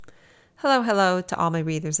Hello, hello to all my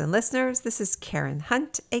readers and listeners. This is Karen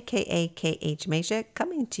Hunt, aka KH Magic,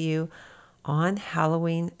 coming to you on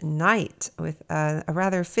Halloween night with a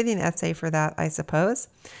rather fitting essay for that, I suppose.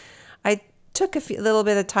 I took a little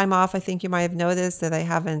bit of time off. I think you might have noticed that I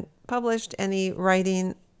haven't published any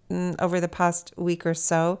writing over the past week or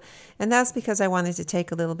so, and that's because I wanted to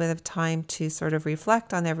take a little bit of time to sort of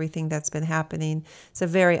reflect on everything that's been happening. It's a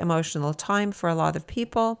very emotional time for a lot of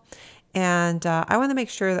people, and I want to make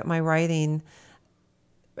sure that my writing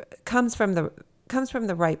comes from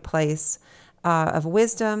the right place of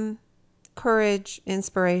wisdom, courage,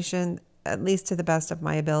 inspiration, at least to the best of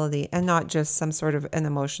my ability, and not just some sort of an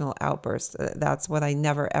emotional outburst. That's what I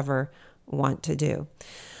never ever want to do.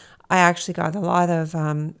 I actually got a lot of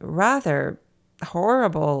rather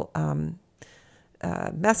horrible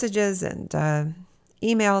messages and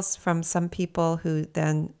emails from some people who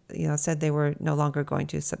then, said they were no longer going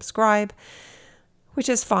to subscribe, which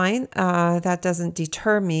is fine. That doesn't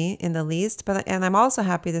deter me in the least. And I'm also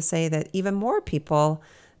happy to say that even more people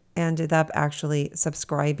ended up actually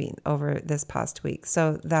subscribing over this past week.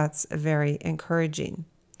 So that's very encouraging.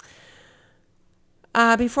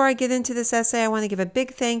 Before I get into this essay, I want to give a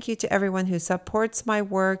big thank you to everyone who supports my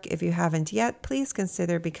work. If you haven't yet, please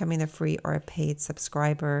consider becoming a free or a paid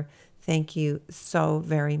subscriber. Thank you so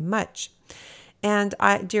very much. And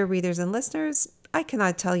dear readers and listeners, I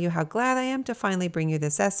cannot tell you how glad I am to finally bring you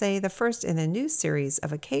this essay, the first in a new series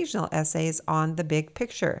of occasional essays on the big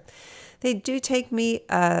picture. They do take me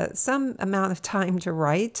some amount of time to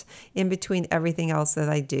write in between everything else that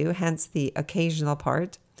I do, hence the occasional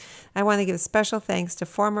part. I want to give special thanks to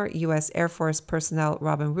former U.S. Air Force personnel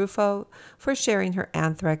Robin Rufo for sharing her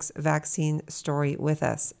anthrax vaccine story with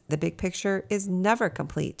us. The big picture is never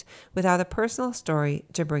complete without a personal story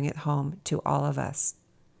to bring it home to all of us.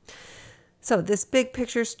 So this big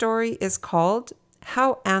picture story is called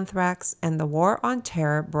How Anthrax and the War on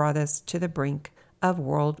Terror Brought Us to the Brink of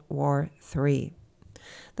World War III.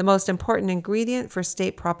 The most important ingredient for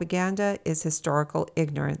state propaganda is historical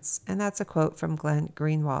ignorance, and that's a quote from Glenn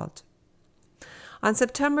Greenwald. On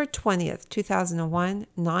September 20th, 2001,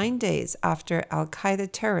 9 days after al-Qaeda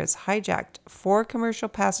terrorists hijacked 4 commercial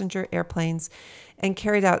passenger airplanes and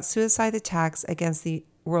carried out suicide attacks against the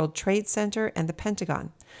World Trade Center and the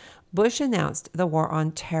Pentagon, Bush announced the war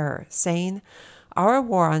on terror, saying, "Our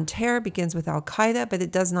war on terror begins with al-Qaeda, but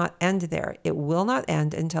it does not end there. It will not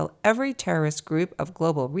end until every terrorist group of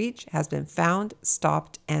global reach has been found,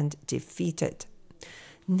 stopped, and defeated."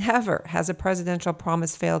 Never has a presidential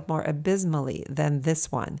promise failed more abysmally than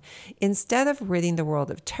this one. Instead of ridding the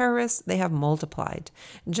world of terrorists, they have multiplied.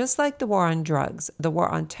 Just like the war on drugs, the war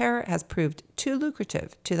on terror has proved too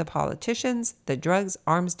lucrative to the politicians, the drugs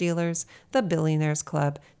arms dealers, the billionaires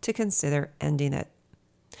club to consider ending it.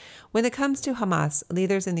 When it comes to Hamas,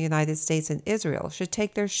 leaders in the United States and Israel should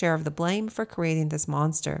take their share of the blame for creating this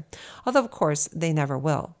monster, although of course they never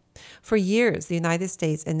will. For years, the United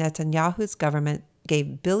States and Netanyahu's government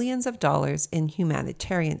gave billions of dollars in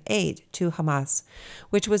humanitarian aid to Hamas,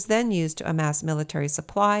 which was then used to amass military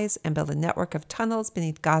supplies and build a network of tunnels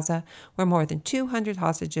beneath Gaza, where more than 200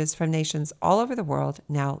 hostages from nations all over the world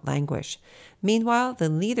now languish. Meanwhile, the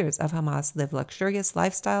leaders of Hamas live luxurious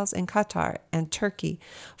lifestyles in Qatar and Turkey,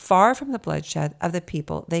 far from the bloodshed of the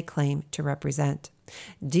people they claim to represent.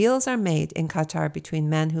 Deals are made in Qatar between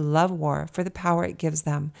men who love war for the power it gives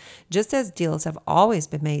them, just as deals have always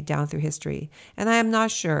been made down through history, and I am not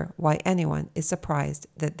sure why anyone is surprised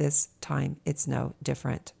that this time it's no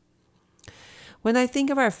different. When I think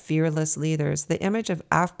of our fearless leaders, the image of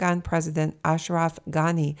Afghan President Ashraf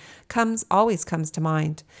Ghani always comes to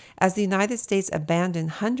mind. As the United States abandoned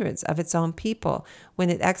hundreds of its own people when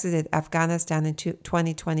it exited Afghanistan in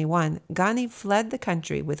 2021, Ghani fled the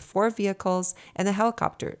country with 4 vehicles and a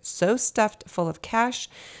helicopter so stuffed full of cash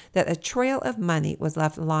that a trail of money was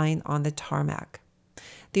left lying on the tarmac.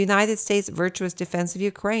 The United States' virtuous defense of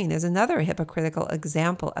Ukraine is another hypocritical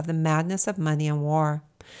example of the madness of money and war.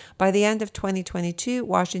 By the end of 2022,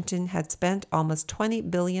 Washington had spent almost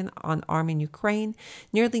 $20 billion on arming Ukraine,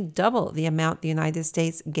 nearly double the amount the United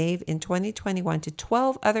States gave in 2021 to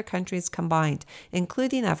 12 other countries combined,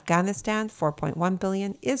 including Afghanistan, $4.1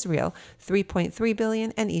 billion, Israel, $3.3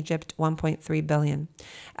 billion, and Egypt, $1.3 billion.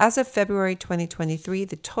 As of February 2023,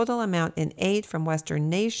 the total amount in aid from Western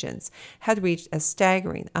nations had reached a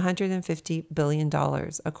staggering $150 billion,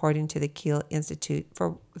 according to the Kiel Institute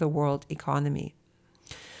for the World Economy.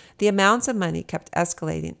 The amounts of money kept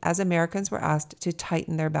escalating as Americans were asked to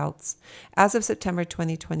tighten their belts. As of September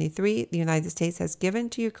 2023, the United States has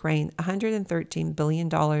given to Ukraine $113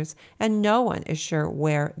 billion, and no one is sure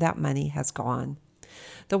where that money has gone.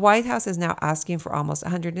 The White House is now asking for almost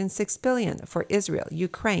 $106 billion for Israel,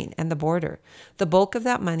 Ukraine, and the border. The bulk of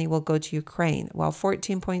that money will go to Ukraine, while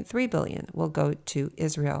 $14.3 billion will go to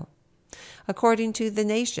Israel. According to The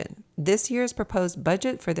Nation, this year's proposed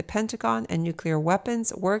budget for the Pentagon and nuclear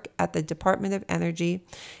weapons work at the Department of Energy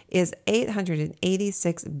is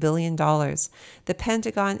 $886 billion. The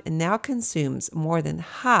Pentagon now consumes more than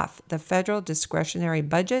half the federal discretionary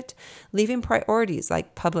budget, leaving priorities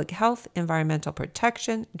like public health, environmental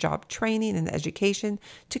protection, job training, and education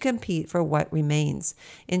to compete for what remains.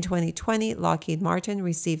 In 2020, Lockheed Martin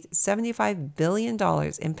received $75 billion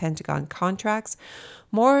in Pentagon contracts,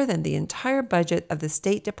 more than the entire budget of the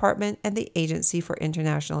State Department and the Agency for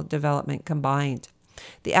International Development combined.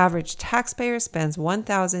 The average taxpayer spends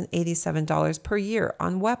 $1,087 per year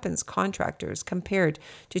on weapons contractors compared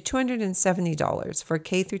to $270 for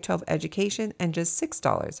K-12 education and just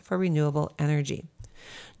 $6 for renewable energy.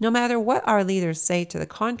 No matter what our leaders say to the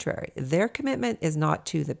contrary, their commitment is not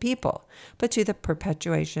to the people, but to the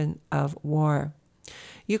perpetuation of war.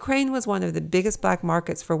 Ukraine was one of the biggest black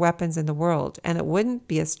markets for weapons in the world, and it wouldn't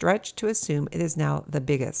be a stretch to assume it is now the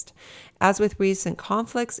biggest. As with recent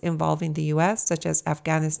conflicts involving the U.S., such as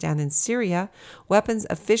Afghanistan and Syria, weapons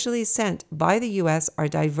officially sent by the U.S. are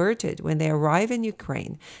diverted when they arrive in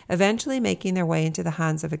Ukraine, eventually making their way into the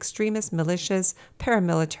hands of extremist militias,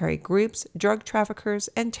 paramilitary groups, drug traffickers,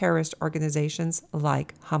 and terrorist organizations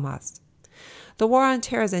like Hamas. The war on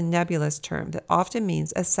terror is a nebulous term that often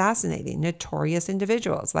means assassinating notorious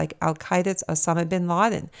individuals like Al-Qaeda's Osama bin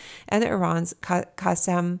Laden and Iran's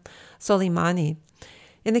Qasem Soleimani.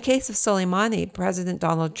 In the case of Soleimani, President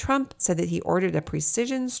Donald Trump said that he ordered a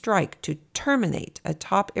precision strike to terminate a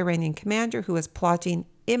top Iranian commander who was plotting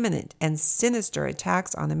imminent and sinister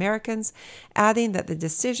attacks on Americans, adding that the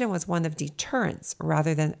decision was one of deterrence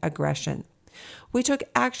rather than aggression. We took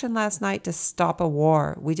action last night to stop a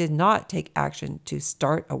war. We did not take action to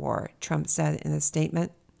start a war, Trump said in a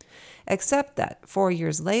statement. Except that 4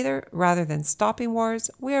 years later, rather than stopping wars,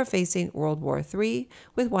 we are facing World War III,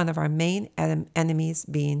 with one of our main enemies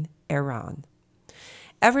being Iran.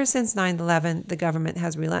 Ever since 9/11, the government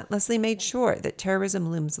has relentlessly made sure that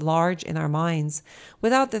terrorism looms large in our minds.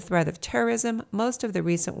 Without the threat of terrorism, most of the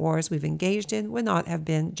recent wars we've engaged in would not have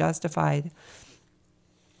been justified.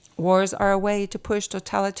 Wars are a way to push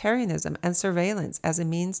totalitarianism and surveillance as a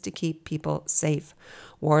means to keep people safe.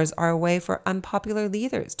 Wars are a way for unpopular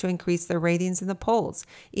leaders to increase their ratings in the polls,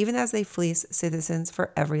 even as they fleece citizens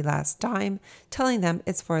for every last dime, telling them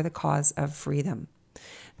it's for the cause of freedom.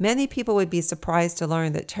 Many people would be surprised to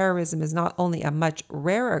learn that terrorism is not only a much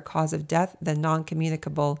rarer cause of death than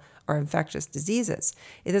non-communicable or infectious diseases,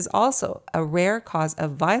 it is also a rare cause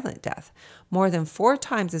of violent death. More than 4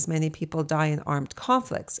 times as many people die in armed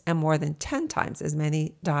conflicts, and more than 10 times as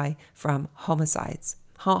many die from homicides.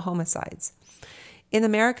 In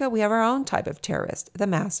America, we have our own type of terrorist, the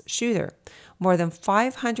mass shooter. More than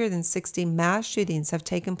 560 mass shootings have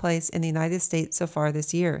taken place in the United States so far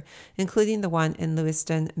this year, including the one in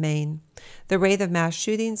Lewiston, Maine. The rate of mass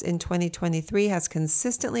shootings in 2023 has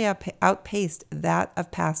consistently outpaced that of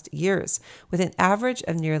past years, with an average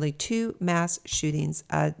of nearly 2 mass shootings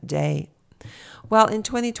a day. While in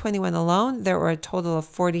 2021 alone, there were a total of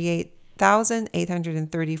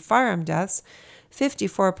 48,830 firearm deaths,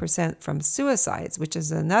 54% from suicides, which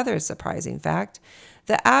is another surprising fact.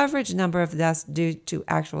 The average number of deaths due to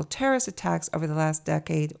actual terrorist attacks over the last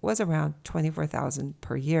decade was around 24,000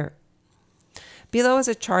 per year. Below is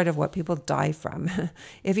a chart of what people die from.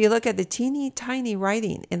 If you look at the teeny tiny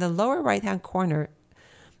writing in the lower right-hand corner,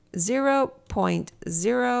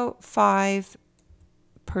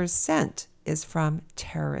 0.05% is from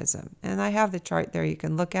terrorism. And I have the chart there. You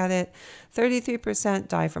can look at it. 33%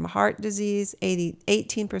 die from heart disease,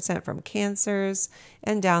 18% from cancers,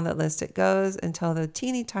 and down that list it goes until the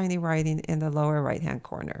teeny tiny writing in the lower right-hand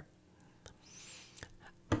corner.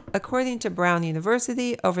 According to Brown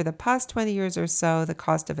University, over the past 20 years or so, the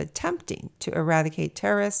cost of attempting to eradicate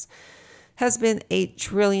terrorists has been $8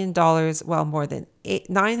 trillion, while more than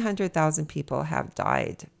 900,000 people have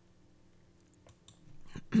died.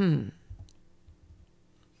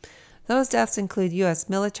 Those deaths include U.S.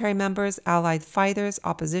 military members, allied fighters,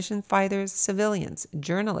 opposition fighters, civilians,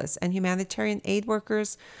 journalists, and humanitarian aid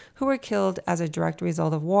workers who were killed as a direct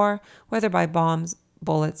result of war, whether by bombs,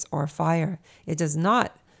 bullets, or fire. It does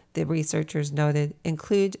not, the researchers noted,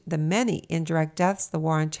 include the many indirect deaths the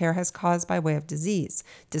war on terror has caused by way of disease,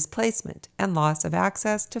 displacement, and loss of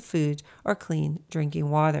access to food or clean drinking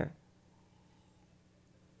water.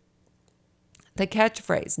 The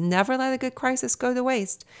catchphrase, "never let a good crisis go to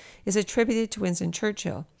waste," is attributed to Winston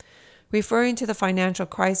Churchill. Referring to the financial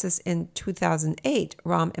crisis in 2008,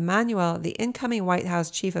 Rahm Emanuel, the incoming White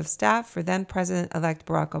House chief of staff for then President-elect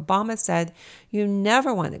Barack Obama, said, "You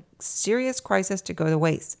never want a serious crisis to go to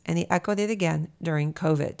waste," and he echoed it again during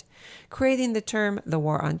COVID. Creating the term "the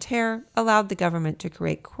war on terror" allowed the government to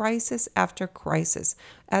create crisis after crisis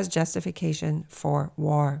as justification for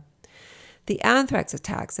war. The anthrax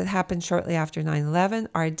attacks that happened shortly after 9/11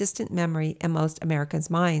 are a distant memory in most Americans'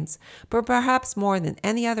 minds, but perhaps more than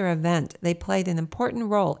any other event, they played an important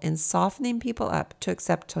role in softening people up to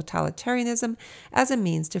accept totalitarianism as a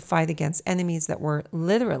means to fight against enemies that were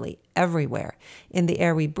literally everywhere, in the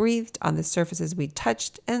air we breathed, on the surfaces we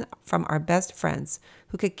touched, and from our best friends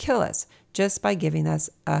who could kill us just by giving us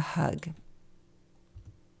a hug.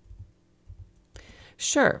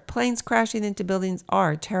 Sure, planes crashing into buildings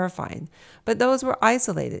are terrifying, but those were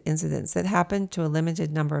isolated incidents that happened to a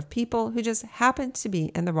limited number of people who just happened to be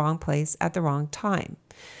in the wrong place at the wrong time.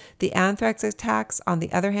 The anthrax attacks, on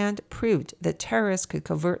the other hand, proved that terrorists could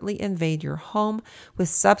covertly invade your home with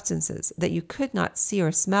substances that you could not see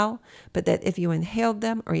or smell, but that if you inhaled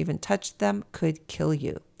them or even touched them, could kill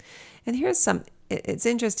you. And it's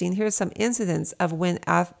interesting, here's some incidents of when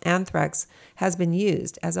anthrax has been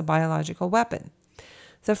used as a biological weapon.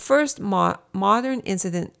 The first modern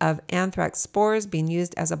incident of anthrax spores being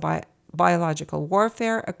used as a biological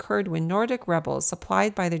warfare occurred when Nordic rebels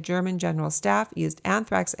supplied by the German General Staff used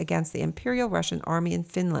anthrax against the Imperial Russian Army in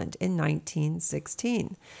Finland in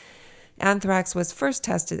 1916. Anthrax was first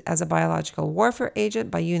tested as a biological warfare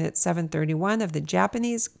agent by Unit 731 of the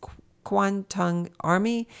Japanese Kwantung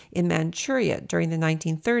Army in Manchuria during the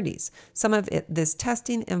 1930s. Some of this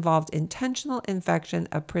testing involved intentional infection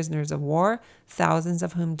of prisoners of war, thousands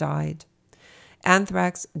of whom died.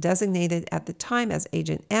 Anthrax, designated at the time as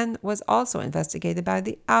Agent N, was also investigated by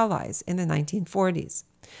the Allies in the 1940s.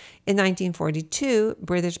 In 1942,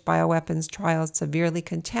 British bioweapons trials severely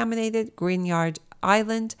contaminated Greenyard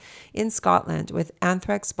Island in Scotland with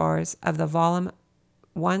anthrax spores of the Volume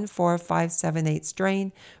 14578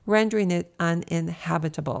 strain, rendering it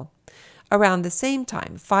uninhabitable. Around the same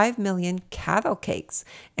time, 5 million cattle cakes,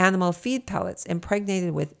 animal feed pellets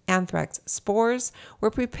impregnated with anthrax spores,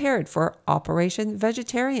 were prepared for Operation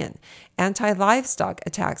Vegetarian, anti-livestock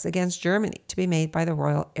attacks against Germany to be made by the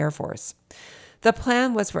Royal Air Force. The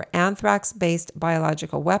plan was for anthrax-based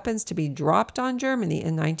biological weapons to be dropped on Germany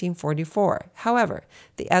in 1944. However,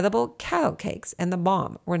 the edible cattle cakes and the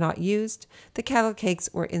bomb were not used. The cattle cakes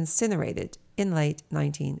were incinerated in late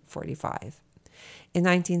 1945. In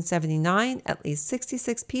 1979, at least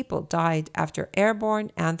 66 people died after airborne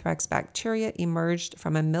anthrax bacteria emerged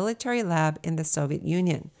from a military lab in the Soviet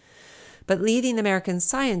Union. But leading American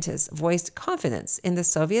scientists voiced confidence in the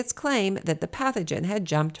Soviets' claim that the pathogen had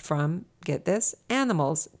jumped from, get this,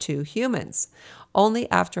 animals to humans. Only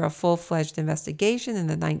after a full-fledged investigation in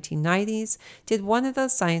the 1990s did one of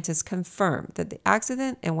those scientists confirm that the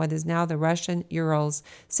accident in what is now the Russian Urals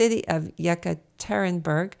city of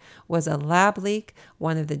Yekaterinburg was a lab leak,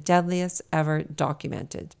 one of the deadliest ever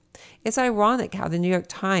documented. It's ironic how the New York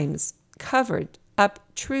Times covered up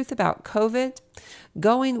truth about COVID,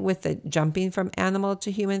 going with the jumping from animal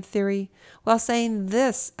to human theory, while saying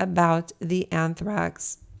this about the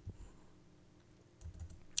anthrax.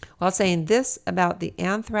 The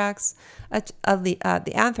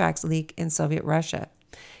anthrax leak in Soviet Russia.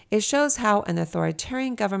 It shows how an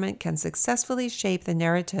authoritarian government can successfully shape the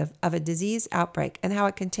narrative of a disease outbreak and how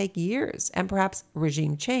it can take years and perhaps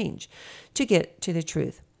regime change to get to the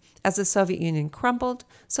truth. As the Soviet Union crumbled,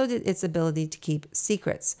 so did its ability to keep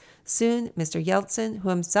secrets. Soon, Mr. Yeltsin, who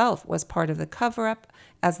himself was part of the cover-up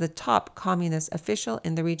as the top communist official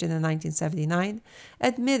in the region in 1979,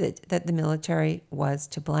 admitted that the military was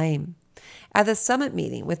to blame. At a summit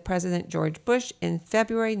meeting with President George Bush in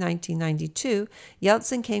February 1992,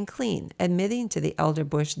 Yeltsin came clean, admitting to the elder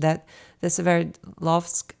Bush that the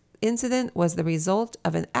Sverdlovsk incident was the result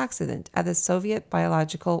of an accident at a Soviet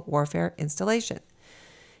biological warfare installation.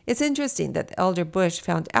 It's interesting that the elder Bush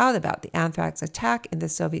found out about the anthrax attack in the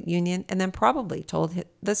Soviet Union and then probably told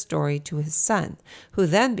the story to his son, who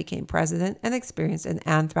then became president and experienced an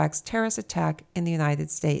anthrax terrorist attack in the United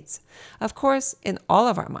States. Of course, in all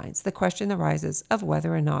of our minds, the question arises of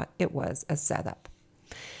whether or not it was a setup.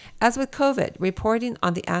 As with COVID, reporting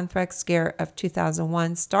on the anthrax scare of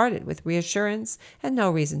 2001 started with reassurance and no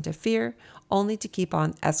reason to fear, only to keep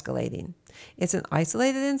on escalating. It's an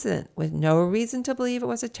isolated incident with no reason to believe it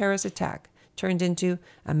was a terrorist attack, turned into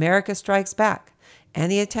America Strikes Back.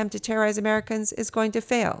 Any attempt to terrorize Americans is going to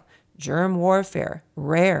fail. Germ warfare,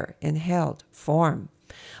 rare, inhaled form.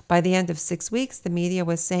 By the end of 6 weeks, the media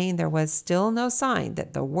was saying there was still no sign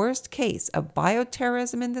that the worst case of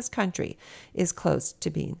bioterrorism in this country is close to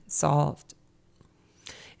being solved.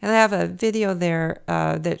 And I have a video there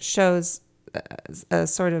that shows a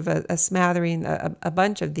sort of a smattering, a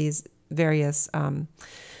bunch of these various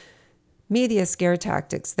media scare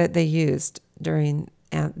tactics that they used during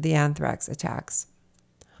the anthrax attacks.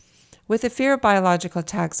 With the fear of biological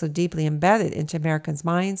attacks so deeply embedded into Americans'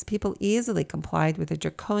 minds, people easily complied with the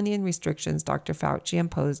draconian restrictions Dr. Fauci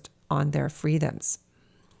imposed on their freedoms.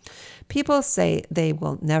 People say they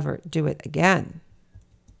will never do it again,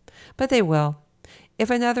 but they will. If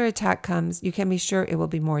another attack comes, you can be sure it will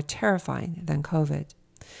be more terrifying than COVID.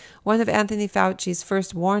 One of Anthony Fauci's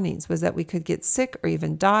first warnings was that we could get sick or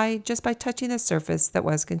even die just by touching a surface that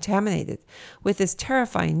was contaminated. With this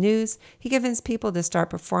terrifying news, he convinced people to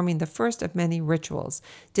start performing the first of many rituals,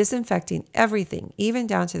 disinfecting everything, even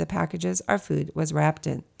down to the packages our food was wrapped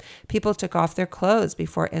in. People took off their clothes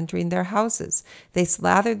before entering their houses. They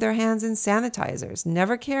slathered their hands in sanitizers,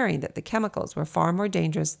 never caring that the chemicals were far more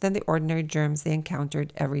dangerous than the ordinary germs they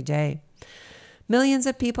encountered every day. Millions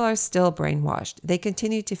of people are still brainwashed. They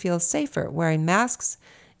continue to feel safer wearing masks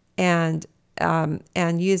and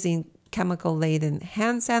using chemical-laden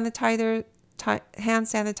hand sanitizers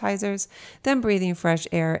than breathing fresh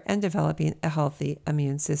air and developing a healthy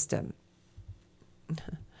immune system.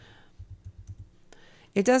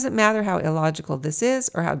 It doesn't matter how illogical this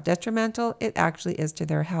is or how detrimental it actually is to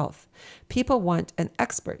their health. People want an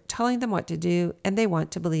expert telling them what to do, and they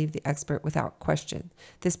want to believe the expert without question.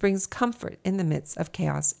 This brings comfort in the midst of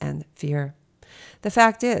chaos and fear. The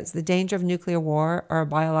fact is, the danger of nuclear war or a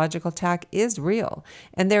biological attack is real,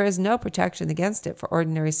 and there is no protection against it for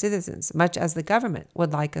ordinary citizens, much as the government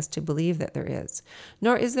would like us to believe that there is.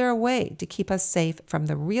 Nor is there a way to keep us safe from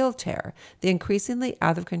the real terror, the increasingly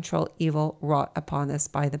out-of-control evil wrought upon us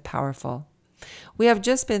by the powerful. We have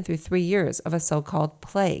just been through 3 years of a so-called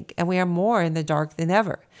plague, and we are more in the dark than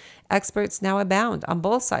ever. Experts now abound on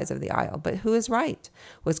both sides of the aisle, but who is right?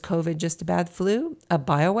 Was COVID just a bad flu? A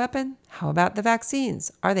bioweapon? How about the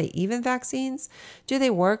vaccines? Are they even vaccines? Do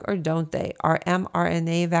they work or don't they? Are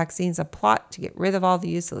mRNA vaccines a plot to get rid of all the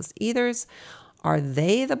useless eaters? Are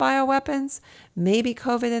they the bioweapons? Maybe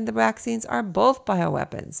COVID and the vaccines are both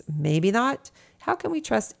bioweapons. Maybe not. How can we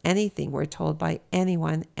trust anything we're told by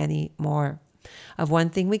anyone anymore? Of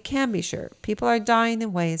one thing we can be sure, people are dying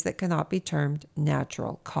in ways that cannot be termed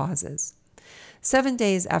natural causes. 7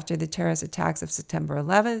 days after the terrorist attacks of September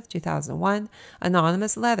 11, 2001,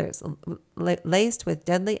 anonymous letters laced with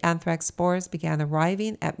deadly anthrax spores began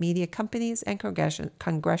arriving at media companies and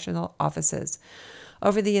congressional offices.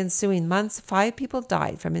 Over the ensuing months, 5 people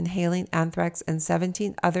died from inhaling anthrax and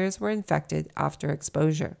 17 others were infected after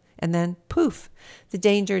exposure. And then, poof, the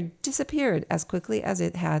danger disappeared as quickly as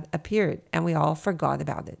it had appeared, and we all forgot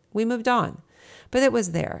about it. We moved on. But it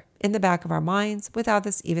was there, in the back of our minds, without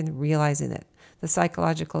us even realizing it. The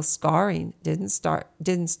psychological scarring didn't start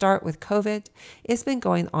with COVID. It's been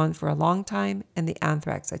going on for a long time, and the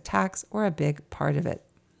anthrax attacks were a big part of it.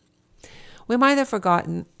 We might have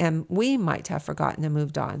forgotten and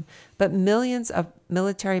moved on, but millions of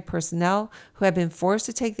military personnel who had been forced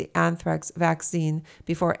to take the anthrax vaccine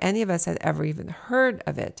before any of us had ever even heard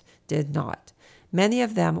of it did not. Many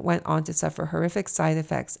of them went on to suffer horrific side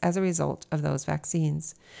effects as a result of those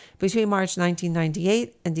vaccines. Between March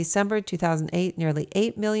 1998 and December 2008, nearly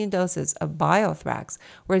 8 million doses of Biothrax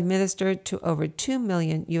were administered to over 2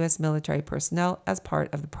 million U.S. military personnel as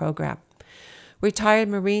part of the program. Retired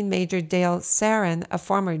Marine Major Dale Saran, a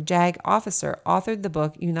former JAG officer, authored the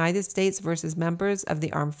book United States versus Members of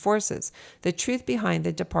the Armed Forces, The Truth Behind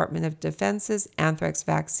the Department of Defense's Anthrax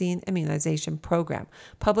Vaccine Immunization Program,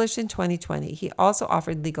 published in 2020. He also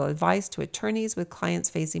offered legal advice to attorneys with clients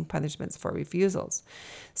facing punishments for refusals.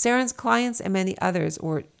 Saran's clients and many others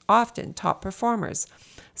were often top performers,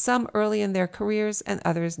 some early in their careers and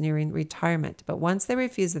others nearing retirement. But once they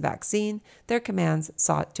refused the vaccine, their commands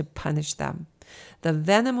sought to punish them. The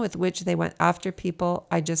venom with which they went after people,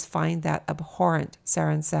 I just find that abhorrent,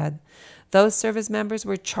 Saran said. Those service members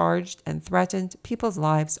were charged and threatened. People's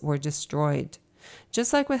lives were destroyed,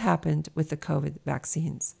 just like what happened with the COVID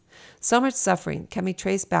vaccines. So much suffering can be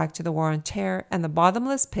traced back to the war on terror and the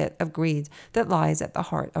bottomless pit of greed that lies at the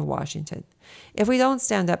heart of Washington. If we don't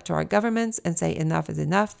stand up to our governments and say enough is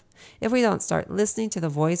enough, if we don't start listening to the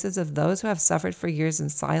voices of those who have suffered for years in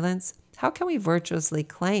silence, how can we virtuously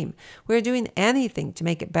claim we are doing anything to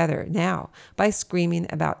make it better now by screaming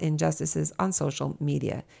about injustices on social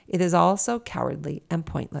media? It is all so cowardly and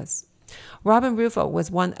pointless. Robin Rufo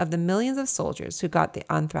was one of the millions of soldiers who got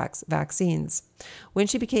the anthrax vaccines. When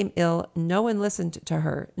she became ill, no one listened to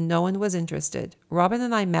her. No one was interested. Robin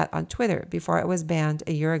and I met on Twitter before it was banned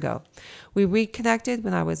a year ago. We reconnected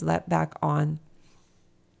when I was let back on.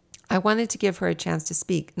 I wanted to give her a chance to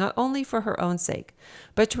speak, not only for her own sake,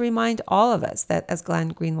 but to remind all of us that, as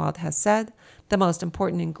Glenn Greenwald has said, the most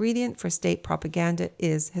important ingredient for state propaganda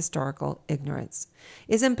is historical ignorance.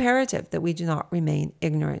 It is imperative that we do not remain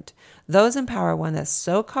ignorant. Those in power want us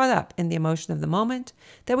so caught up in the emotion of the moment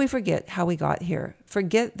that we forget how we got here,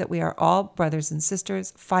 forget that we are all brothers and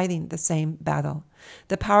sisters fighting the same battle.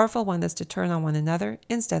 The powerful want us to turn on one another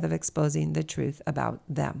instead of exposing the truth about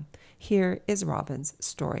them. Here is Robin's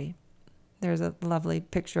story. There's a lovely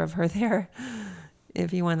picture of her there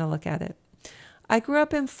if you want to look at it. I grew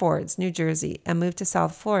up in Fords, New Jersey, and moved to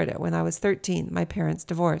South Florida when I was 13. My parents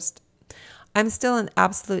divorced. I'm still an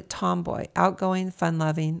absolute tomboy, outgoing,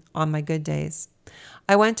 fun-loving on my good days.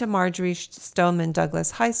 I went to Marjorie Stoneman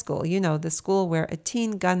Douglas High School, you know, the school where a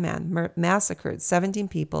teen gunman massacred 17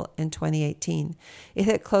 people in 2018. It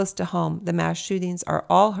hit close to home. The mass shootings are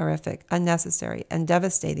all horrific, unnecessary, and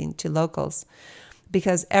devastating to locals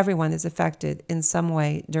because everyone is affected in some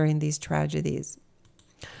way during these tragedies.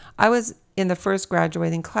 I was in the first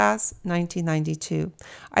graduating class, 1992.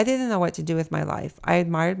 I didn't know what to do with my life. I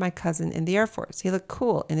admired my cousin in the Air Force. He looked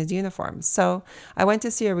cool in his uniform. So I went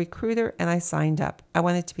to see a recruiter and I signed up. I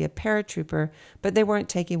wanted to be a paratrooper, but they weren't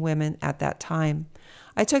taking women at that time.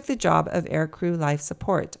 I took the job of aircrew life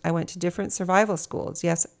support. I went to different survival schools.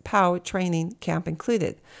 Yes, POW training camp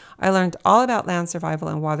included. I learned all about land survival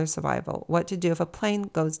and water survival, what to do if a plane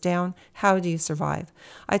goes down, how do you survive.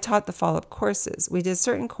 I taught the follow-up courses. We did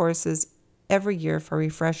certain courses every year for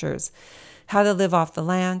refreshers. How to live off the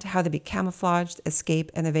land, how to be camouflaged,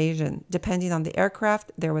 escape, and evasion. Depending on the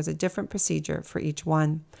aircraft, there was a different procedure for each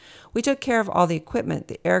one. We took care of all the equipment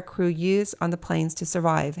the aircrew used on the planes to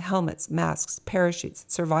survive: helmets, masks, parachutes,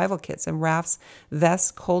 survival kits and rafts,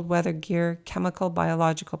 vests, cold weather gear, chemical,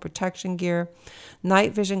 biological protection gear,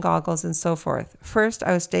 night vision goggles, and so forth. First,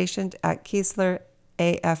 I was stationed at Keesler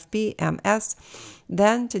AFB-MS,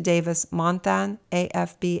 then to Davis-Monthan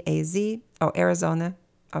AFB-AZ, Arizona,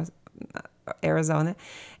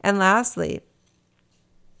 and lastly,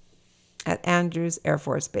 at Andrews Air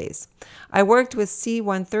Force Base. I worked with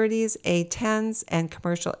C-130s, A-10s, and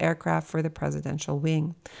commercial aircraft for the presidential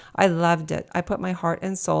wing. I loved it. I put my heart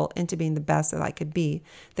and soul into being the best that I could be.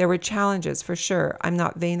 There were challenges for sure. I'm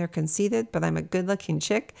not vain or conceited, but I'm a good-looking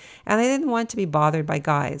chick, and I didn't want to be bothered by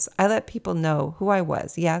guys. I let people know who I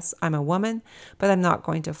was. Yes, I'm a woman, but I'm not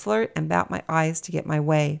going to flirt and bat my eyes to get my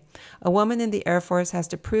way. A woman in the Air Force has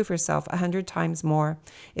to prove herself 100 times more.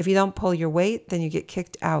 If you don't pull your weight, then you get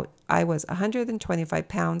kicked out. I was 125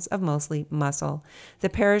 pounds of mostly muscle. The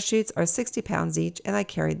parachutes are 60 pounds each, and I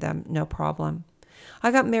carried them no problem. I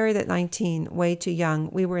got married at 19, way too young.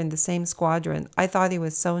 We were in the same squadron. I thought he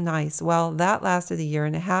was so nice. Well, that lasted a year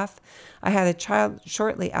and a half. I had a child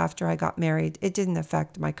shortly after I got married. It didn't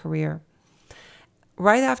affect my career.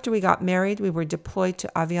 Right after we got married, we were deployed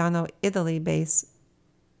to Aviano, Italy base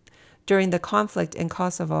during the conflict in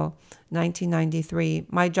Kosovo, 1993.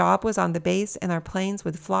 My job was on the base, and our planes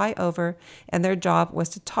would fly over, and their job was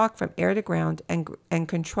to talk from air to ground and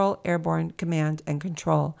control airborne command and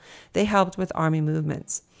control. They helped with Army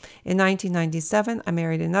movements. In 1997, I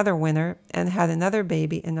married another winner and had another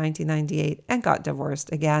baby in 1998 and got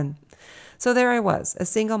divorced again. So there I was, a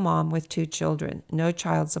single mom with 2 children, no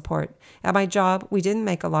child support. At my job, we didn't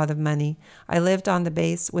make a lot of money. I lived on the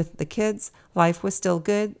base with the kids. Life was still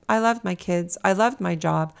good. I loved my kids. I loved my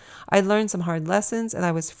job. I learned some hard lessons, and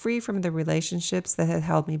I was free from the relationships that had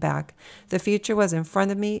held me back. The future was in front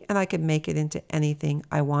of me, and I could make it into anything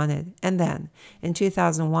I wanted. And then, in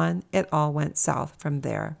 2001, it all went south from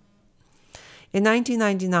there. In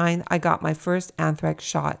 1999, I got my first anthrax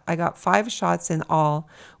shot. I got 5 shots in all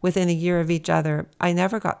within a year of each other. I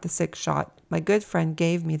never got the 6th shot. My good friend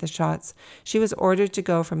gave me the shots. She was ordered to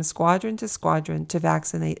go from squadron to squadron to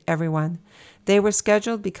vaccinate everyone. They were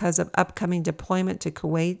scheduled because of upcoming deployment to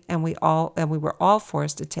Kuwait, and we were all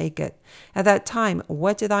forced to take it. At that time,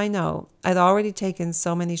 what did I know? I'd already taken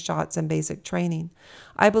so many shots and basic training.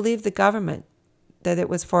 I believed the government that it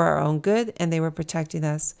was for our own good and they were protecting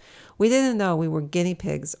us. We didn't know we were guinea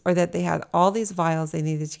pigs or that they had all these vials they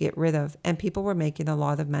needed to get rid of, and people were making a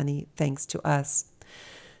lot of money thanks to us.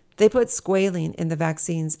 They put squalene in the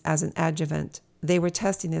vaccines as an adjuvant. they were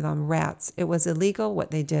testing it on rats. It was illegal what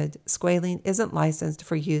they did. Squalene isn't licensed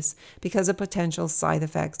for use because of potential side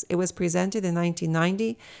effects. It was presented in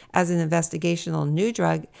 1990 as an investigational new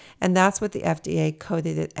drug, and that's what the FDA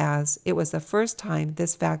coded it as. It was the first time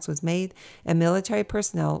this fax was made, and military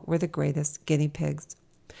personnel were the greatest guinea pigs.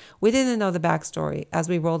 We didn't know the backstory as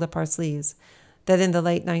we rolled up our sleeves, that in the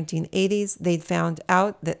late 1980s, they'd found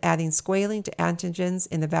out that adding squalene to antigens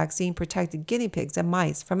in the vaccine protected guinea pigs and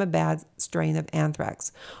mice from a bad strain of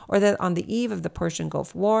anthrax, or that on the eve of the Persian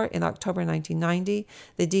Gulf War in October 1990,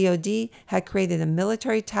 the DoD had created a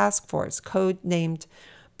military task force codenamed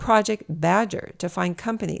Project Badger to find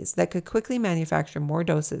companies that could quickly manufacture more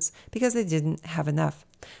doses because they didn't have enough.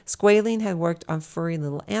 Squalene had worked on furry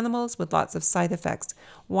little animals with lots of side effects.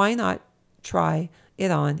 Why not try it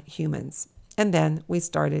on humans? And then we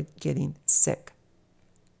started getting sick.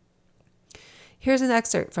 Here's an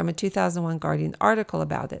excerpt from a 2001 Guardian article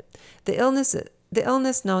about it. The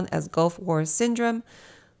illness known as Gulf War syndrome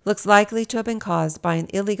looks likely to have been caused by an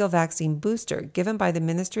illegal vaccine booster given by the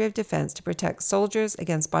Ministry of Defense to protect soldiers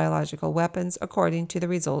against biological weapons, according to the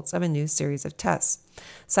results of a new series of tests.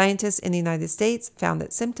 Scientists in the United States found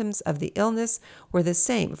that symptoms of the illness were the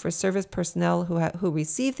same for service personnel who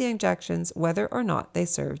received the injections, whether or not they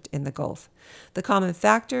served in the Gulf. The common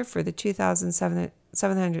factor for the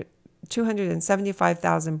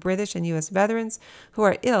 275,000 British and U.S. veterans who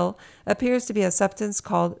are ill appears to be a substance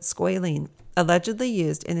called squalene, allegedly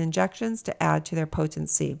used in injections to add to their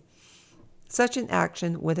potency. Such an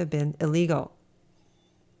action would have been illegal.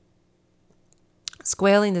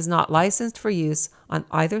 Squalene is not licensed for use on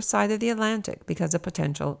either side of the Atlantic because of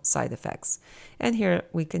potential side effects. And here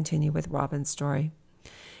we continue with Robin's story.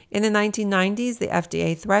 In the 1990s, the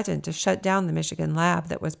FDA threatened to shut down the Michigan lab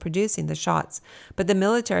that was producing the shots, but the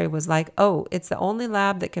military was like, oh, it's the only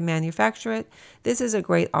lab that can manufacture it. This is a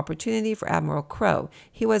great opportunity for Admiral Crowe.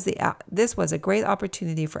 This was a great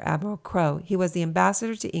opportunity for Admiral Crowe. He was the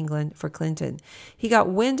ambassador to England for Clinton. He got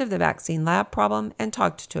wind of the vaccine lab problem and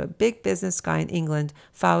talked to a big business guy in England,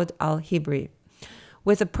 Fouad al-Hibri.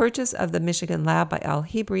 With the purchase of the Michigan lab by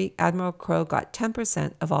al-Hibri, Admiral Crowe got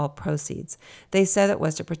 10% of all proceeds. They said it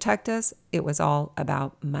was to protect us. It was all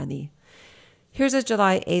about money. Here's a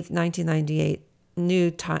July 8, 1998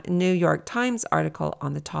 New York Times article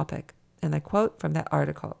on the topic, and I quote from that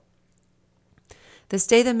article. The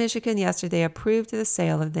state of Michigan yesterday approved the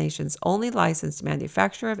sale of the nation's only licensed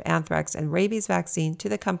manufacturer of anthrax and rabies vaccine to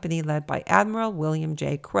the company led by Admiral William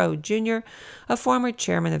J. Crowe, Jr., a former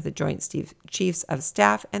chairman of the Joint Chiefs of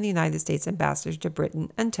Staff and the United States ambassador to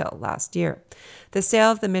Britain until last year. The sale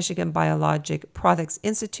of the Michigan Biologic Products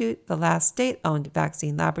Institute, the last state-owned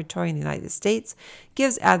vaccine laboratory in the United States,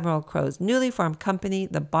 gives Admiral Crowe's newly formed company,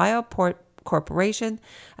 the Bioport Corporation,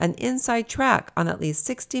 an inside track on at least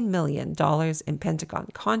 $60 million in Pentagon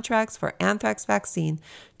contracts for anthrax vaccine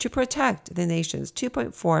to protect the nation's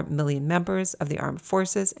 2.4 million members of the armed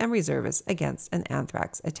forces and reservists against an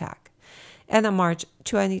anthrax attack. And a March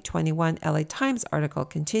 2021 LA Times article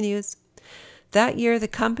continues, that year, the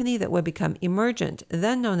company that would become Emergent,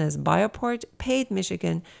 then known as Bioport, paid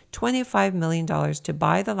Michigan $25 million to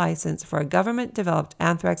buy the license for a government-developed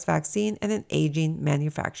anthrax vaccine and an aging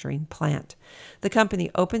manufacturing plant. The company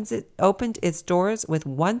opened its doors with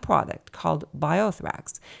one product called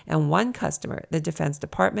Anthrax and one customer, the Defense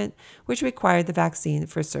Department, which required the vaccine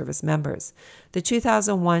for service members. The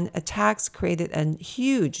 2001 attacks created a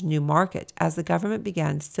huge new market as the government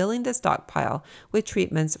began filling the stockpile with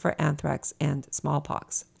treatments for anthrax and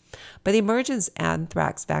smallpox. But Emergent's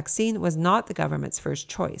anthrax vaccine was not the government's first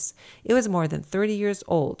choice. It was more than 30 years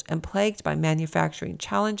old and plagued by manufacturing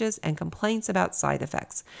challenges and complaints about side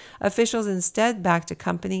effects. Officials instead backed a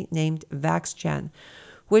company named VaxGen,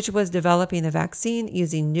 which was developing a vaccine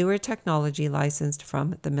using newer technology licensed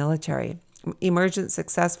from the military. Emergent's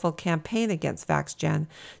successful campaign against VaxGen,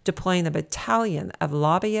 deploying a battalion of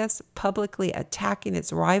lobbyists, publicly attacking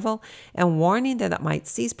its rival, and warning that it might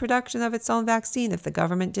cease production of its own vaccine if the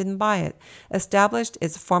government didn't buy it, established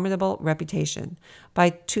its formidable reputation. By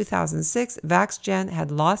 2006, VaxGen had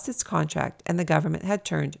lost its contract and the government had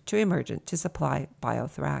turned to Emergent to supply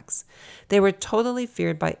Anthrax. They were totally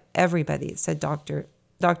feared by everybody, said Dr.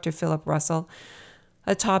 Philip Russell,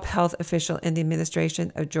 a top health official in the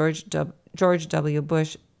administration of George W.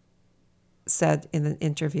 Bush, said in an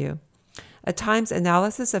interview. A Times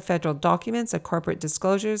analysis of federal documents and corporate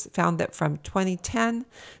disclosures found that from 2010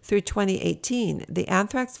 through 2018, the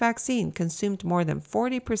anthrax vaccine consumed more than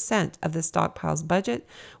 40% of the stockpile's budget,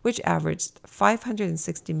 which averaged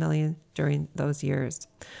 $560 million during those years.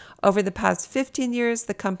 Over the past 15 years,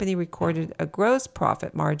 the company recorded a gross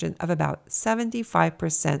profit margin of about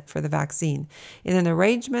 75% for the vaccine, in an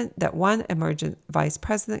arrangement that one emergent vice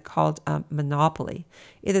president called a monopoly.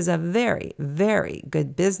 It is a very, very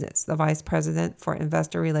good business, the vice president for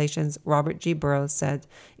investor relations, Robert G. Burrows, said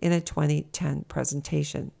in a 2010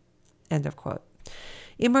 presentation. End of quote.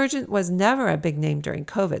 Emergent was never a big name during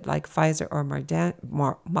COVID like Pfizer or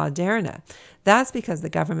Moderna. That's because the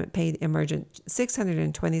government paid Emergent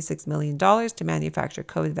 $626 million to manufacture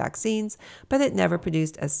COVID vaccines, but it never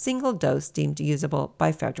produced a single dose deemed usable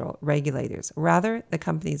by federal regulators. Rather, the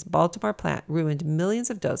company's Baltimore plant ruined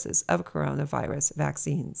millions of doses of coronavirus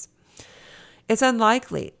vaccines. It's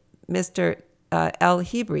unlikely Mr.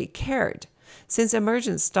 El-Hebri cared, since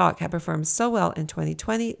Emergent's stock had performed so well in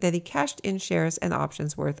 2020 that he cashed in shares and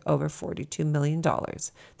options worth over $42 million,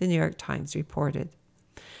 the New York Times reported.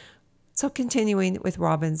 So continuing with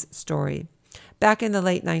Robin's story. Back in the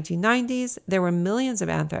late 1990s, there were millions of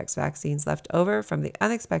anthrax vaccines left over from the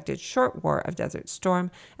unexpected short war of Desert Storm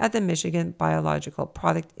at the Michigan Biological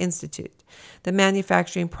Product Institute. The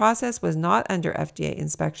manufacturing process was not under FDA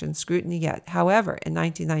inspection scrutiny yet. However, in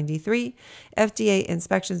 1993, FDA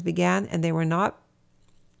inspections began, and they were not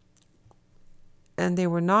ended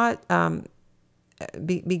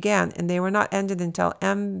until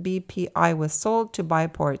MBPI was sold to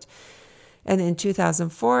Biport. And in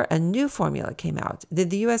 2004, a new formula came out. Did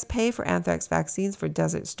the U.S. pay for anthrax vaccines for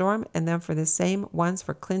Desert Storm and then for the same ones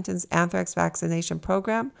for Clinton's anthrax vaccination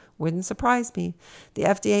program? Wouldn't surprise me. The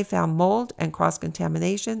FDA found mold and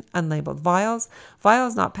cross-contamination, unlabeled vials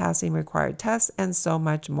not passing required tests, and so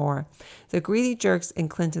much more. The greedy jerks in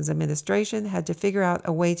Clinton's administration had to figure out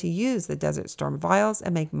a way to use the Desert Storm vials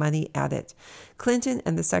and make money at it. Clinton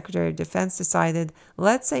and the Secretary of Defense decided,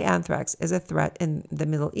 let's say anthrax is a threat in the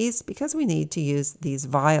Middle East because we need to use these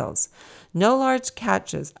vials. No large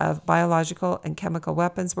caches of biological and chemical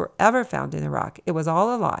weapons were ever found in Iraq. It was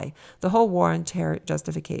all a lie, the whole war on terror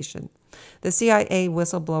justification. The CIA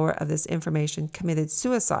whistleblower of this information committed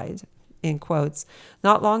suicide, in quotes,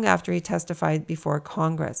 not long after he testified before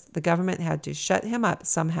Congress. The government had to shut him up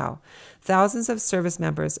somehow. Thousands of service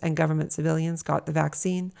members and government civilians got the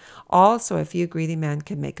vaccine, all so a few greedy men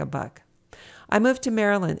could make a buck. I moved to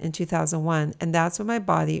Maryland in 2001, and that's when my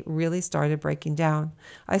body really started breaking down.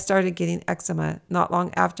 I started getting eczema. Not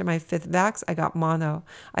long after my 5th vax, I got mono,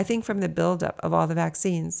 I think from the buildup of all the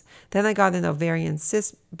vaccines. Then I got an ovarian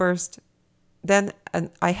cyst burst.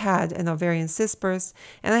 I had an ovarian cyst burst,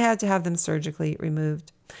 and I had to have them surgically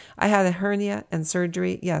removed. I had a hernia and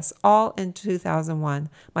surgery, yes, all in 2001.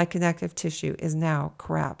 My connective tissue is now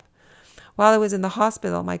crap. While I was in the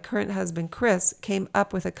hospital, my current husband, Chris, came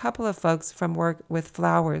up with a couple of folks from work with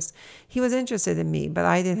flowers. He was interested in me, but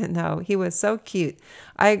I didn't know. He was so cute.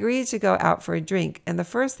 I agreed to go out for a drink, and the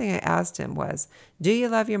first thing I asked him was, "Do you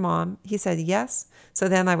love your mom?" He said, "Yes." So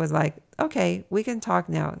then I was like, "Okay, we can talk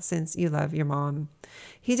now since you love your mom."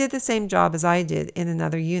 He did the same job as I did in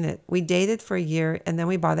another unit. We dated for a year, and then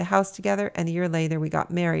we bought a house together, and a year later we got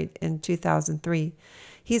married in 2003.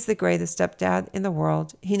 He's the greatest stepdad in the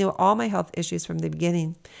world. He knew all my health issues from the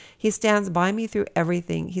beginning. He stands by me through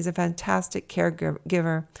everything. He's a fantastic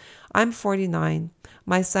caregiver. I'm 49.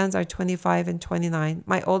 My sons are 25 and 29.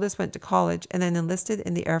 My oldest went to college and then enlisted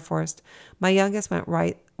in the Air Force. My youngest went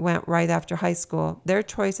right after high school. Their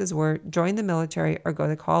choices were join the military or go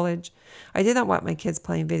to college. I didn't want my kids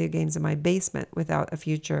playing video games in my basement without a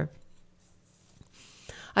future.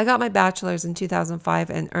 I got my bachelor's in 2005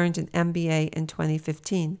 and earned an MBA in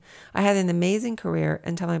 2015. I had an amazing career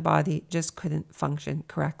until my body just couldn't function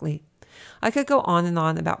correctly. I could go on and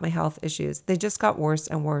on about my health issues. They just got worse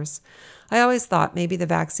and worse. I always thought maybe the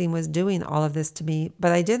vaccine was doing all of this to me,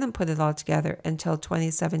 but I didn't put it all together until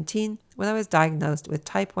 2017 when I was diagnosed with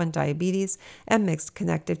type 1 diabetes and mixed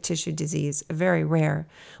connective tissue disease, very rare.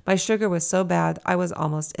 My sugar was so bad I was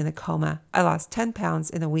almost in a coma. I lost 10 pounds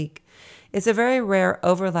in a week. It's a very rare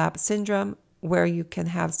overlap syndrome where you can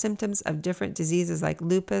have symptoms of different diseases like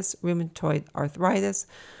lupus, rheumatoid arthritis,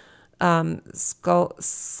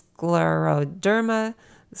 scleroderma,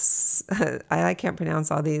 I can't pronounce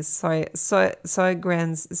all these,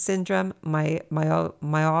 Sjögren's syndrome,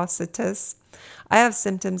 myositis. I have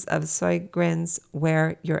symptoms of Sjögren's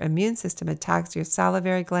where your immune system attacks your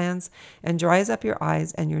salivary glands and dries up your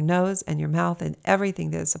eyes and your nose and your mouth and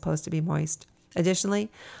everything that is supposed to be moist. Additionally,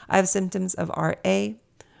 I have symptoms of RA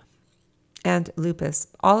and lupus.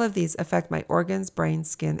 All of these affect my organs, brain,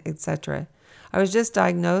 skin, etc. I was just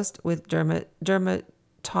diagnosed with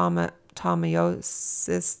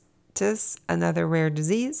dermatomyositis, another rare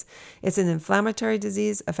disease. It's an inflammatory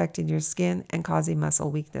disease affecting your skin and causing muscle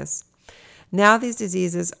weakness. Now these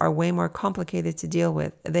diseases are way more complicated to deal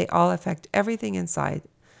with. They all affect everything inside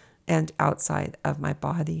and outside of my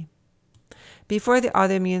body. Before the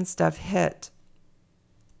autoimmune stuff hit,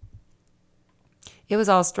 it was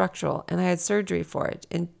all structural, and I had surgery for it.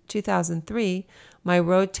 In 2003, my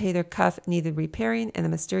rotator cuff needed repairing, and a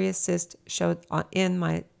mysterious cyst showed in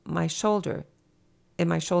my shoulder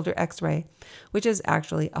x-ray, which is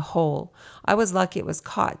actually a hole. I was lucky it was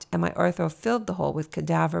caught, and my ortho filled the hole with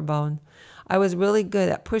cadaver bone. I was really good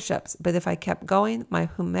at push-ups, but if I kept going, my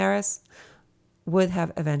humerus would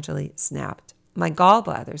have eventually snapped. My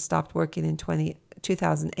gallbladder stopped working in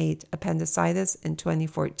 2008, appendicitis in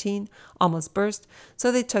 2014, almost burst,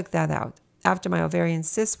 so they took that out. After my ovarian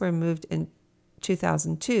cysts were removed in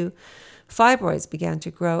 2002, fibroids began to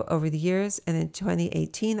grow over the years, and in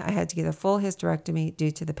 2018, I had to get a full hysterectomy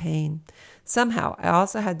due to the pain. Somehow, I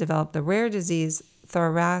also had developed the rare disease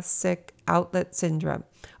thoracic outlet syndrome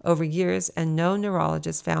over years, and no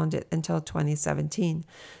neurologist found it until 2017.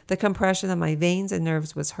 The compression of my veins and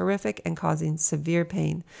nerves was horrific and causing severe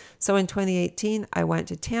pain. So in 2018, I went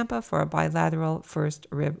to Tampa for a bilateral first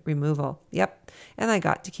rib removal. Yep, and I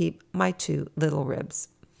got to keep my 2 little ribs.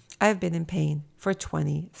 I have been in pain for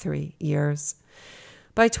 23 years.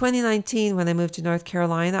 By 2019, when I moved to North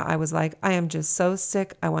Carolina, I was like, I am just so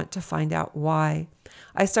sick, I want to find out why.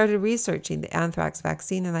 I started researching the anthrax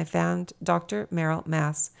vaccine, and I found Dr. Merrill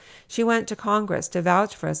Mass. She went to Congress to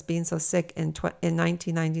vouch for us being so sick in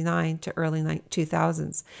 1999 to early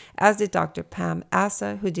 2000s, as did Dr. Pam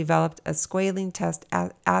Assa, who developed a squalene test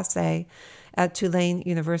assay at Tulane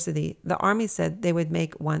University. The Army said they would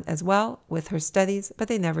make one as well with her studies, but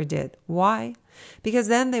they never did. Why? Because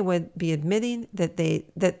then they would be admitting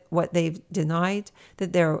that what they've denied,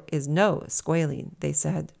 that there is no squalene, they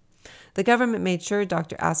said. The government made sure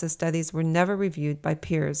Dr. Assa's studies were never reviewed by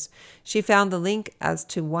peers. She found the link as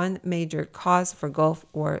to one major cause for Gulf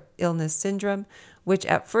War illness syndrome, which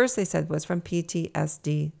at first they said was from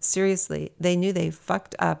PTSD. Seriously, they knew they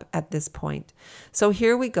fucked up at this point. So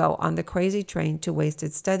here we go on the crazy train to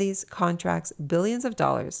wasted studies, contracts, billions of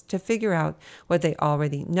dollars to figure out what they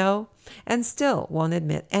already know, and still won't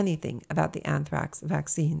admit anything about the anthrax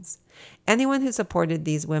vaccines. Anyone who supported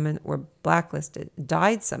these women were blacklisted,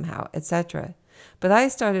 died somehow, etc. But I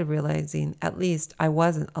started realizing at least I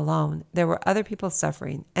wasn't alone. There were other people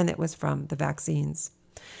suffering, and it was from the vaccines.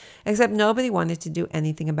 Except nobody wanted to do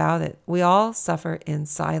anything about it. We all suffer in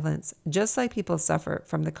silence, just like people suffer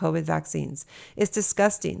from the COVID vaccines. It's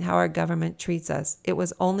disgusting how our government treats us. It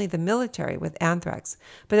was only the military with anthrax,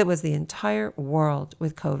 but it was the entire world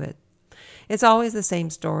with COVID. It's always the same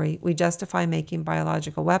story. We justify making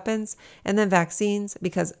biological weapons and then vaccines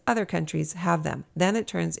because other countries have them. Then it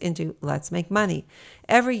turns into let's make money.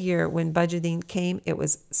 Every year when budgeting came, it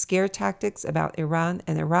was scare tactics about Iran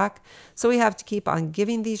and Iraq. So we have to keep on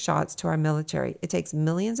giving these shots to our military. It takes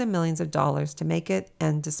millions and millions of dollars to make it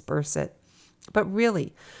and disperse it. But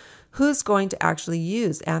really, who's going to actually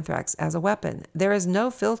use anthrax as a weapon? There is no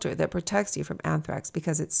filter that protects you from anthrax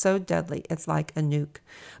because it's so deadly, it's like a nuke.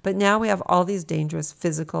 But now we have all these dangerous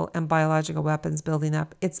physical and biological weapons building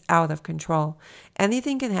up. It's out of control.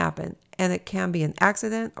 Anything can happen, and it can be an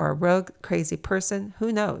accident or a rogue, crazy person,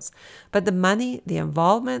 who knows? But the money, the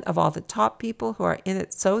involvement of all the top people who are in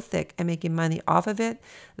it so thick and making money off of it,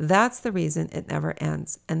 that's the reason it never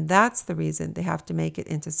ends. And that's the reason they have to make it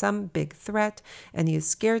into some big threat and use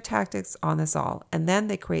scare tactics on us all. And then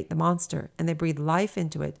they create the monster and they breathe life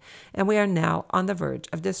into it. And we are now on the verge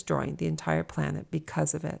of destroying the entire planet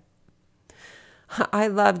because of it. I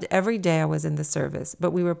loved every day I was in the service,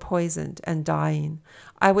 but we were poisoned and dying.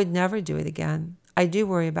 I would never do it again. I do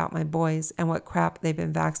worry about my boys and what crap they've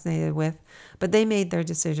been vaccinated with, but they made their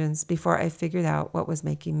decisions before I figured out what was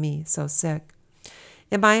making me so sick.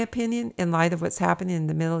 In my opinion, in light of what's happening in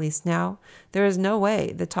the Middle East now, there is no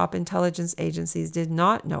way the top intelligence agencies did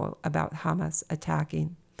not know about Hamas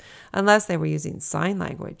attacking, unless they were using sign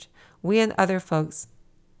language. We and others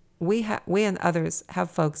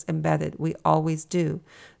have folks embedded. We always do.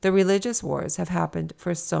 The religious wars have happened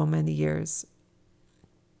for so many years.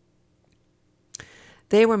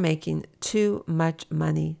 They were making too much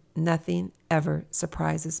money. Nothing ever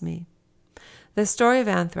surprises me. The story of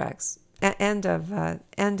anthrax, end of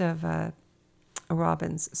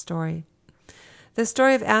Robin's story. The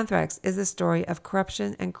story of anthrax is the story of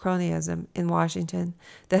corruption and cronyism in Washington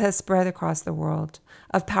that has spread across the world,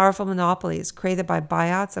 of powerful monopolies created by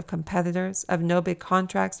buyouts of competitors, of no big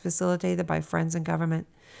contracts facilitated by friends in government.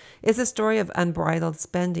 It's a story of unbridled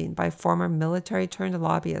spending by former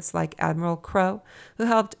military-turned-lobbyists like Admiral Crowe, who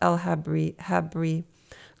helped El Habri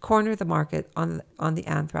corner the market on the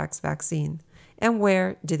anthrax vaccine. And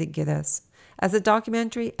where did it get us? As the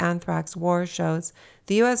documentary Anthrax War shows,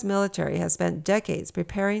 the U.S. military has spent decades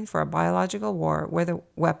preparing for a biological war where the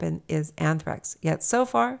weapon is anthrax. Yet so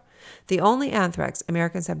far, the only anthrax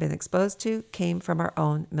Americans have been exposed to came from our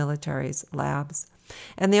own military's labs.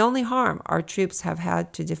 And the only harm our troops have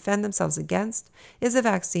had to defend themselves against is the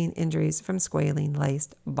vaccine injuries from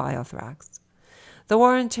squalene-laced biothrax. The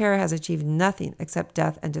war on terror has achieved nothing except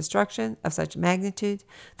death and destruction of such magnitude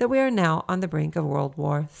that we are now on the brink of World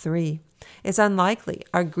War III. It's unlikely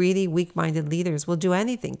our greedy, weak-minded leaders will do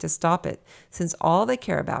anything to stop it, since all they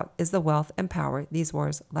care about is the wealth and power these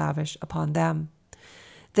wars lavish upon them.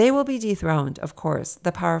 They will be dethroned, of course.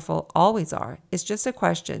 The powerful always are. It's just a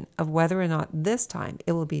question of whether or not this time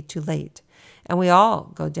it will be too late, and we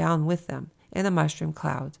all go down with them in a mushroom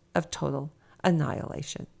cloud of total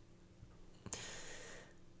annihilation.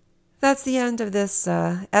 That's the end of this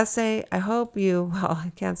essay. I hope you, well,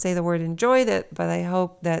 I can't say the word enjoyed it, but I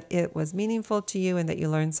hope that it was meaningful to you and that you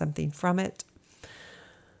learned something from it.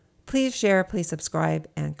 Please share, please subscribe,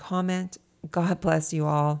 and comment. God bless you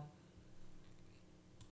all.